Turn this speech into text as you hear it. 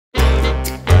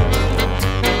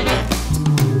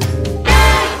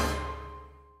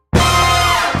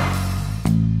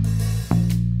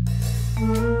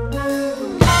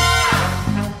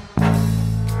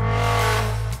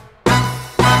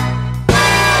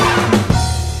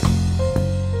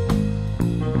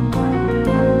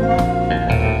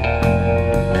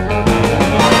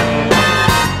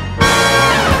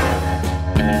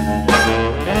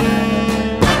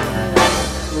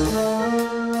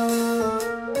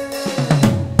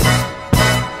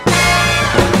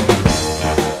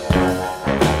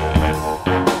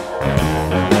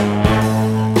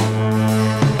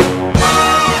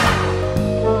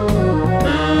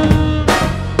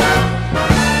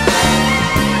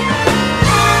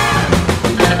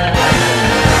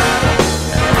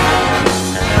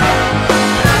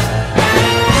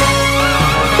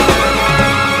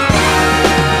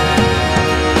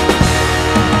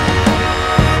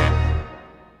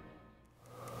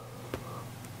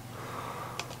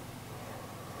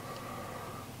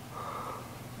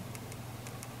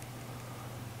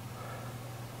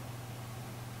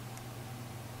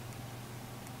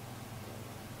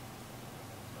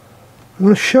I'm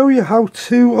going to show you how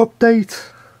to update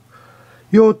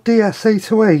your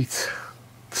DS808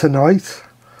 tonight,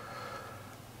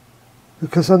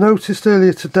 because I noticed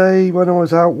earlier today when I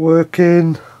was out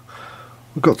working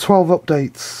we've got 12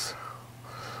 updates.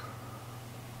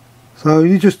 So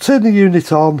you just turn the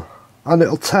unit on and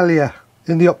it'll tell you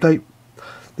in the update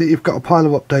that you've got a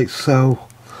pile of updates. So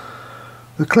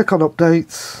we click on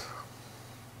updates,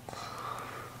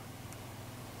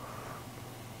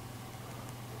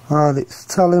 and it's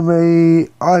telling me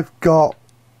I've got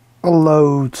a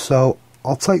load, so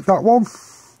I'll take that one.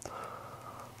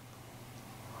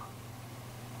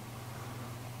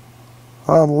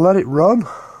 And let it run.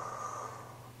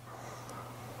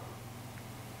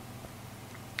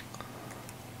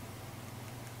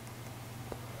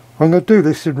 I'm going to do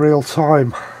this in real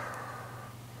time.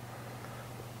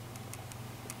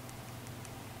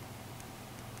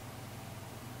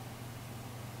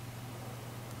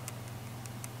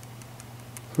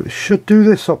 So it should do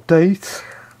this update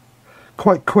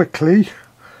quite quickly,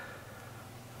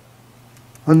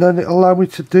 and then it'll allow me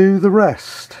to do the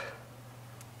rest.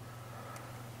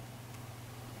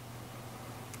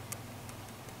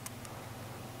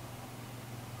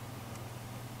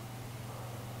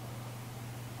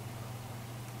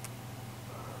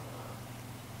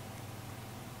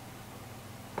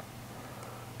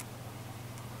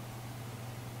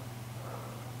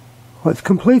 Well, it's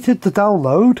completed the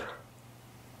download,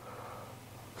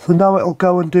 so now it'll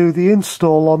go and do the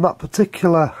install on that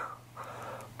particular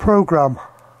program.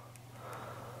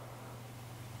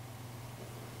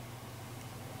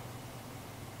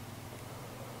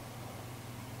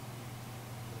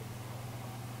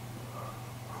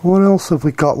 What else have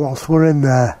we got whilst we're in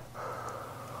there?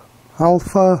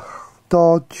 Alfa,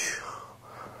 Dodge,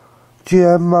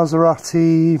 GM,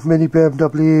 Maserati, Mini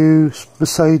BMW,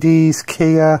 Mercedes,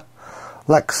 Kia,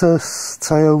 Lexus,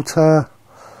 Toyota,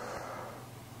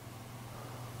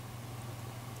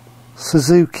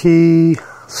 Suzuki,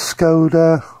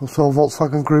 Skoda, also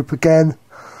Volkswagen Group again.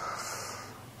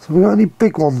 So we got any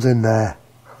big ones in there?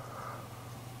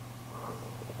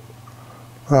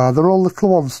 They're all little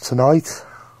ones tonight.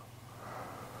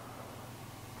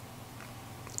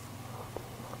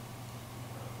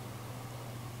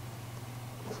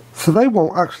 So they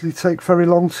won't actually take very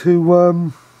long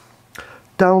to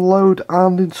download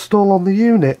and install on the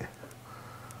unit.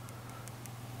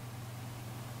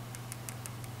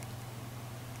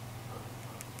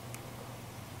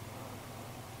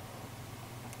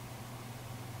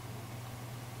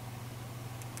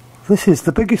 This is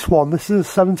the biggest one. This is a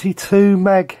 72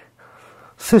 meg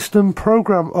system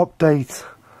program update.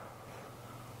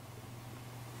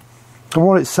 And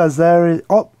what it says there is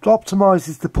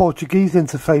optimises the Portuguese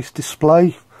interface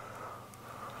display,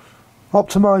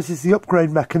 optimises the upgrade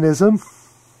mechanism,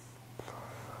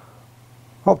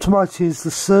 optimises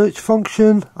the search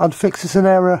function, and fixes an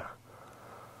error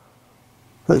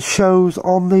that shows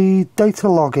on the data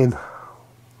login.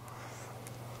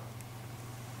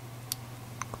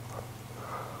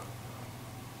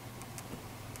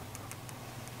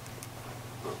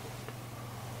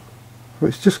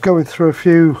 It's just going through a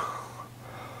few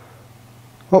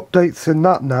updates in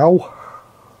that now.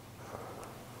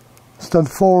 It's done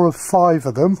 4 of 5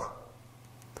 of them.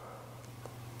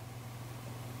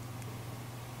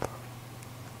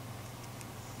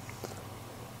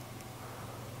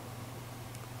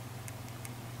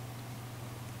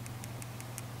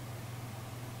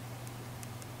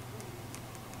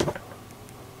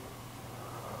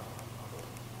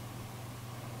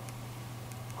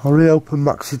 I'll reopen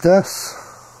MaxiDes.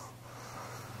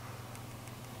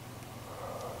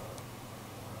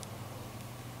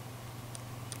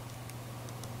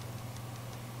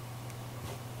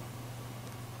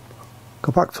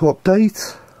 Go back to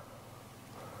update.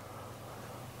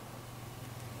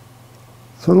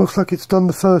 So it looks like it's done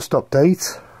the first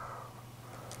update.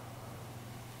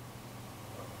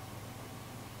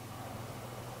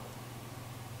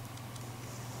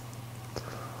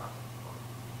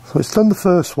 So it's done the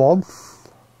first one.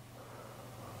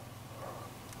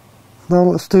 Now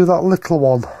let's do that little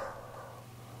one.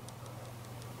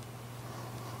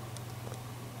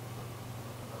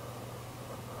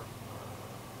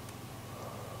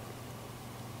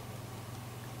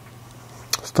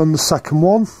 It's done the second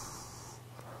one.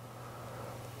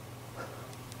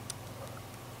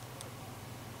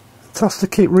 It has to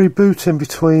keep rebooting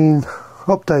between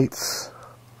updates.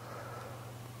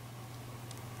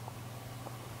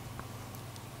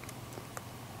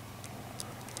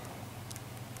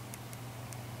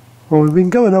 Well, we've been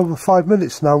going over 5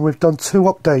 minutes now and we've done 2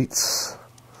 updates.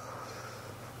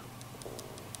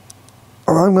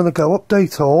 And I'm going to go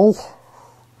update all.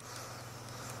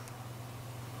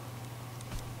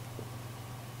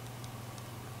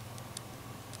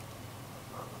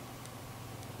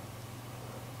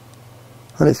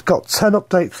 and it's got 10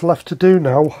 updates left to do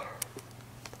now.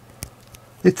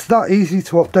 It's that easy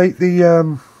to update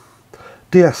the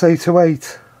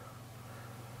DS808.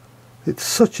 It's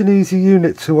such an easy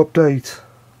unit to update.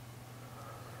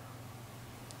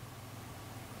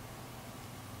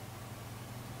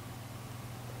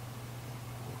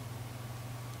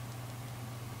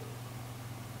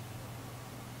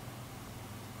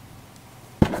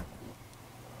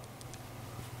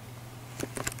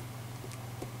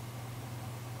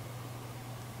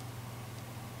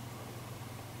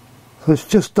 So it's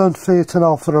just done Fiat and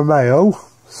Alfa Romeo.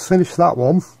 Let's finish that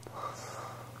one.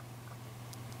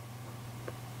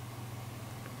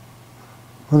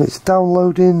 And it's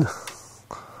downloading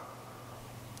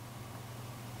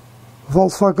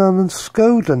Volkswagen and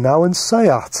Skoda now, and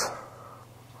Seat.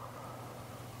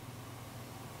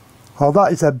 Oh,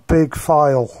 that is a big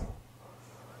file.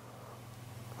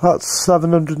 That's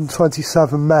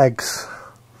 727 megs.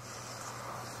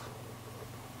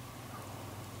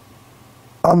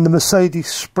 And the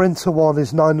Mercedes Sprinter one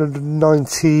is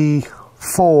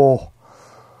 994.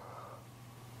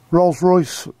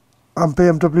 Rolls-Royce and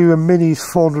BMW and Mini is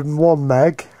 401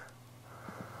 meg.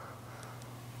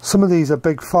 Some of these are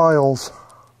big files.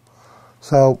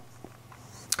 So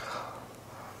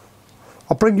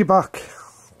I'll bring you back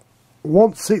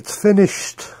once it's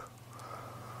finished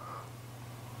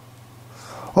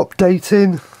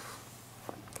updating,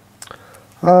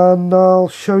 and I'll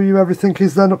show you everything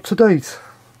is then up to date.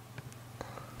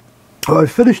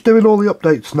 I've finished doing all the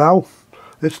updates now.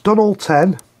 It's done all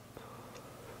 10.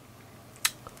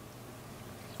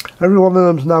 Every one of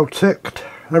them's now ticked.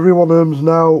 Every one of them's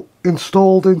now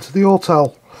installed into the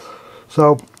autel.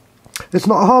 So it's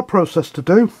not a hard process to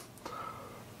do.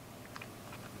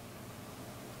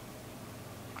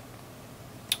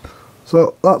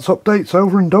 So that's updates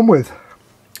over and done with.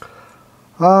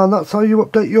 And that's how you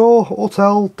update your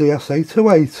autel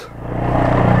DS808.